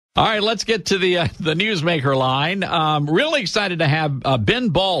All right, let's get to the Newsmaker line. Really excited to have Ben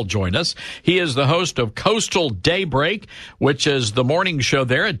Ball join us. He is the host of Coastal Daybreak, which is the morning show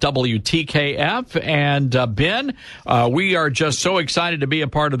there at WTKF. And Ben, we are just so excited to be a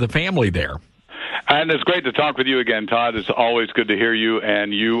part of the family there. And it's great to talk with you again, Todd. It's always good to hear you,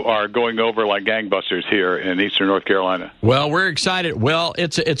 and you are going over like gangbusters here in eastern North Carolina. Well, we're excited. Well,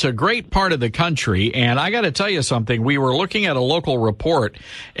 it's a great part of the country, and I got to tell you something. We were looking at a local report,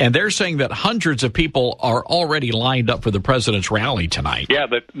 and they're saying that hundreds of people are already lined up for the president's rally tonight. Yeah,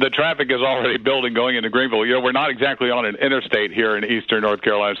 the traffic is already building going into Greenville. You know, we're not exactly on an interstate here in eastern North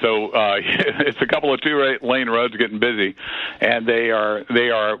Carolina, so it's a couple of two-lane roads getting busy, and they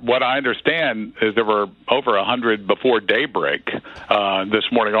are. What I understand is there were over 100 before daybreak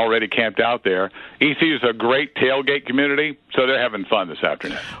this morning already camped out there. ECU is a great tailgate community, so they're having fun this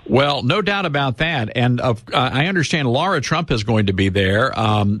afternoon. Well, no doubt about that. And I understand Laura Trump is going to be there,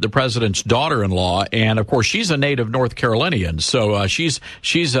 the president's daughter-in-law, and of course she's a native North Carolinian, so she's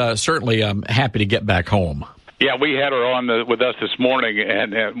certainly happy to get back home. Yeah, we had her on with us this morning,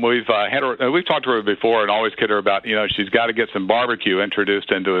 and we've had her. We've talked to her before, and always kid her about, you know, she's got to get some barbecue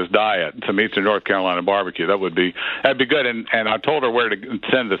introduced into his diet, some Eastern North Carolina barbecue. That'd be good. And I told her where to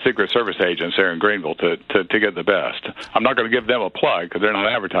send the Secret Service agents there in Greenville to get the best. I'm not going to give them a plug because they're not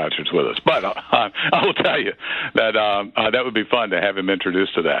advertisers with us, but I will tell you that that would be fun to have him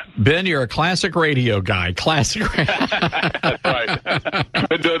introduced to that. Ben, you're a classic radio guy. Classic. That's right.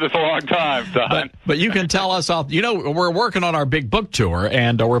 Been doing this a long time, son. But you can tell us. You know, we're working on our big book tour,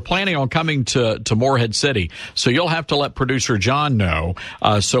 and we're planning on coming to Morehead City. So you'll have to let producer John know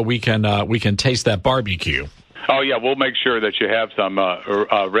so we can taste that barbecue. Oh, yeah, we'll make sure that you have some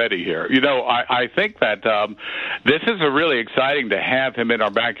ready here. You know, I think that this is really exciting to have him in our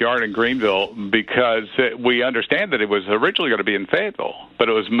backyard in Greenville because we understand that it was originally going to be in Fayetteville, but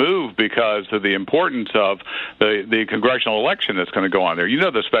it was moved because of the importance of the congressional election that's going to go on there. You know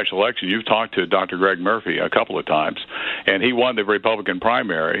the special election. You've talked to Dr. Greg Murphy a couple of times, and he won the Republican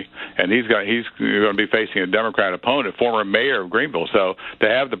primary, and he's going to be facing a Democrat opponent, former mayor of Greenville. So to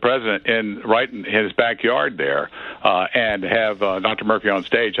have the president right in his backyard there, and have Dr. Murphy on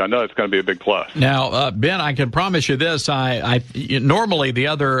stage, I know it's going to be a big plus. Now, Ben, I can promise you this: I normally the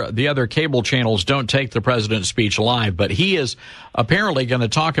other cable channels don't take the president's speech live, but he is apparently going to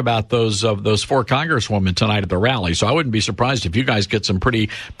talk about those four congresswomen tonight at the rally. So I wouldn't be surprised if you guys get some pretty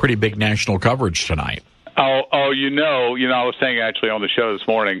big national coverage tonight. You know, I was saying actually on the show this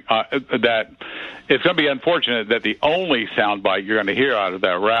morning that it's going to be unfortunate that the only soundbite you're going to hear out of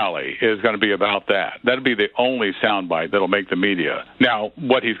that rally is going to be about that. That'll be the only soundbite that'll make the media. Now,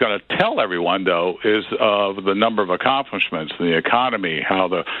 what he's going to tell everyone, though, is of the number of accomplishments, the economy, how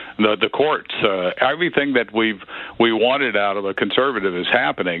the courts, everything that we wanted out of a conservative is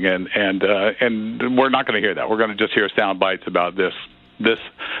happening, and we're not going to hear that. We're going to just hear soundbites about this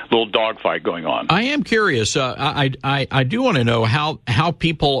little dogfight going on. I am curious. I do want to know how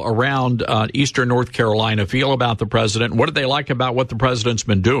people around eastern North Carolina feel about the president. What do they like about what the president's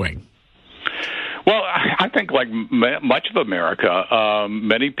been doing? Well, I think like much of America,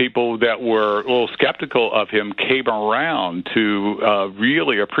 many people that were a little skeptical of him came around to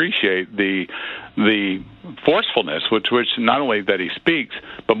really appreciate the forcefulness, which not only that he speaks,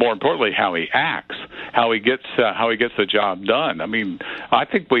 but more importantly how he acts, how he gets the job done. I mean, I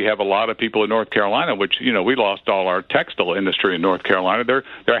think we have a lot of people in North Carolina, which, you know, we lost all our textile industry in North Carolina.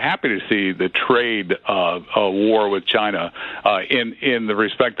 They're happy to see the trade war with China in the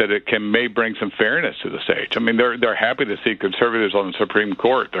respect that it may bring some fairness to the state. I mean, they're happy to see conservatives on the Supreme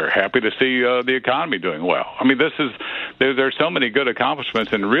Court. They're happy to see the economy doing well. I mean, there's so many good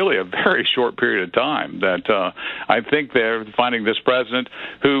accomplishments in really a very short period of time that I think they're finding this president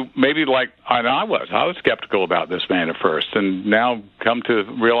who maybe I was skeptical about this man at first, and now come to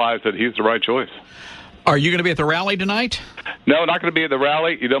realize that he's the right choice. Are you going to be at the rally tonight? No, not going to be at the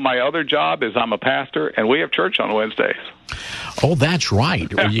rally. You know, my other job is I'm a pastor, and we have church on Wednesdays. Oh, that's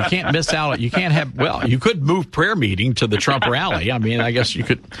right. Well, you can't miss out. You can't have, well, you could move prayer meeting to the Trump rally. I mean, I guess you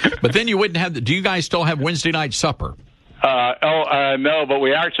could, but then you wouldn't have, do you guys still have Wednesday night supper? No, but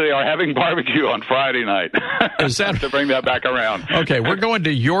we actually are having barbecue on Friday night. Is that to bring that back around? Okay, we're going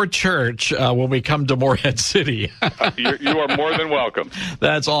to your church when we come to Morehead City. You are more than welcome.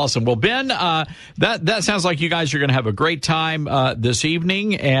 That's awesome. Well, Ben, that sounds like you guys are going to have a great time this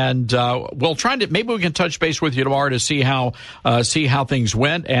evening, and we'll try to maybe we can touch base with you tomorrow to see how things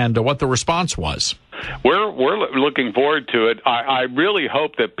went and what the response was. we're looking forward to it. I really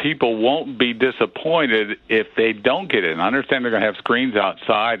hope that people won't be disappointed if they don't get in. I understand they're going to have screens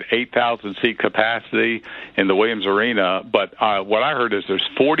outside, 8,000 seat capacity in the Williams Arena, but what I heard is there's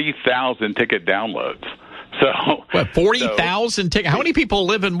 40,000 ticket downloads. So, 40,000 tickets. How many people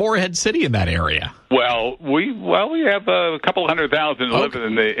live in Morehead City in that area? Well, we have a couple 100,000 living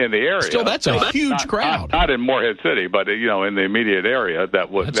in the area. Still, that's a huge crowd. Not in Morehead City, but in the immediate area that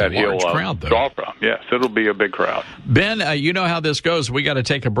he'll draw from. Yes, it'll be a big crowd. Ben, you know how this goes. We got to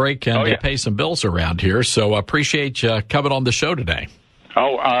take a break and pay some bills around here. So appreciate you coming on the show today.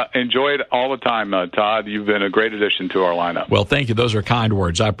 Enjoy it all the time, Todd. You've been a great addition to our lineup. Well, thank you. Those are kind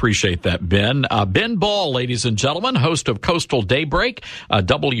words. I appreciate that, Ben. Ben Ball, ladies and gentlemen, host of Coastal Daybreak,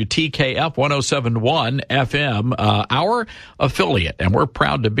 WTKF 107.1 FM, our affiliate, and we're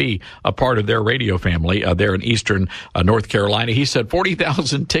proud to be a part of their radio family there in Eastern North Carolina. He said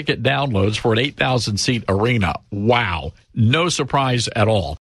 40,000 ticket downloads for an 8,000-seat arena. Wow. No surprise at all.